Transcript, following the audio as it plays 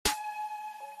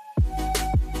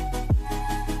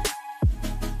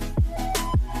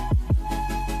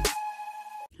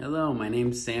Hello, my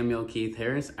name's Samuel Keith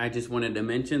Harris. I just wanted to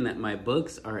mention that my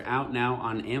books are out now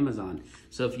on Amazon.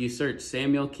 So if you search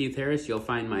Samuel Keith Harris, you'll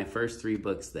find my first 3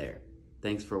 books there.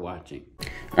 Thanks for watching.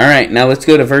 All right, now let's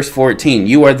go to verse 14.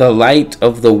 You are the light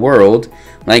of the world,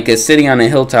 like a city on a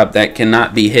hilltop that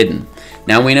cannot be hidden.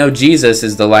 Now we know Jesus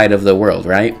is the light of the world,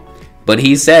 right? But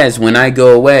he says, when I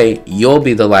go away, you'll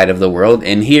be the light of the world.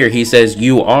 And here he says,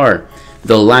 you are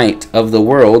the light of the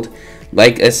world,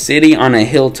 like a city on a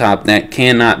hilltop that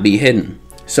cannot be hidden.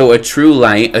 So a true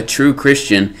light, a true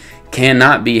Christian,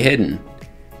 cannot be hidden,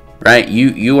 right?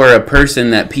 You are a person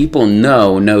that people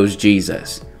knows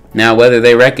Jesus. Now, whether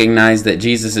they recognize that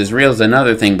Jesus is real is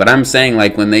another thing, but I'm saying,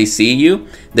 like, when they see you,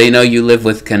 they know you live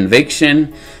with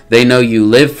conviction. They know you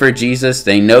live for Jesus.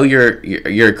 They know you're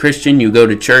a Christian. You go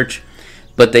to church,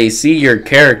 but they see your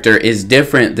character is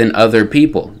different than other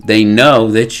people. They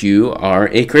know that you are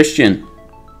a Christian.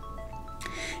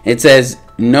 It says,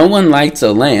 no one lights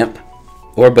a lamp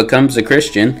or becomes a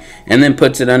Christian and then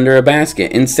puts it under a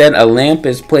basket. Instead, a lamp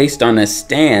is placed on a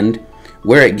stand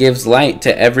where it gives light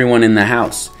to everyone in the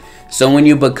house. So when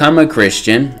you become a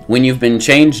Christian, when you've been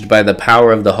changed by the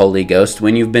power of the Holy Ghost,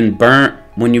 when you've been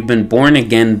born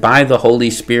again by the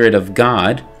Holy Spirit of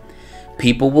God,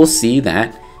 people will see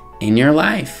that in your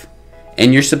life.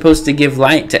 And you're supposed to give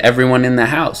light to everyone in the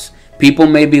house. People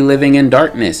may be living in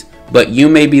darkness, but you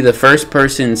may be the first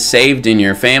person saved in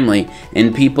your family,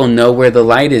 and people know where the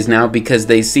light is now because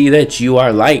they see that you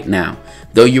are light now.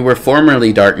 Though you were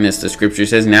formerly darkness, the scripture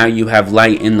says, now you have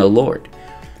light in the Lord.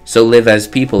 So live as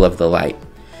people of the light.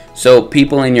 So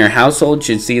people in your household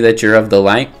should see that you're of the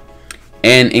light.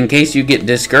 And in case you get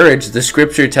discouraged, the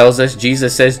scripture tells us,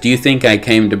 Jesus says, do you think I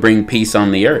came to bring peace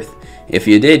on the earth? If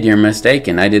you did, you're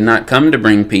mistaken. I did not come to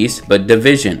bring peace, but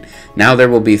division. Now there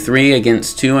will be 3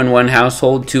 against 2 in one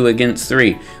household, 2 against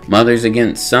 3. Mothers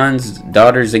against sons,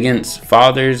 daughters against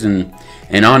fathers, and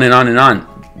on and on and on.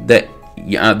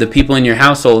 The people in your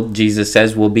household, Jesus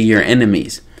says, will be your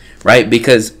enemies, right?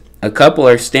 Because a couple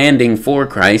are standing for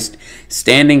Christ,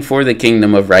 standing for the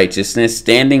kingdom of righteousness,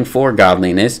 standing for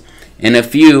godliness, and a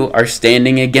few are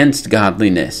standing against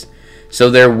godliness. So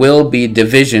there will be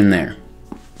division there.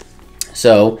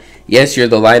 So, yes, you're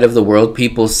the light of the world.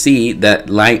 People see that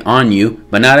light on you,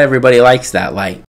 but not everybody likes that light.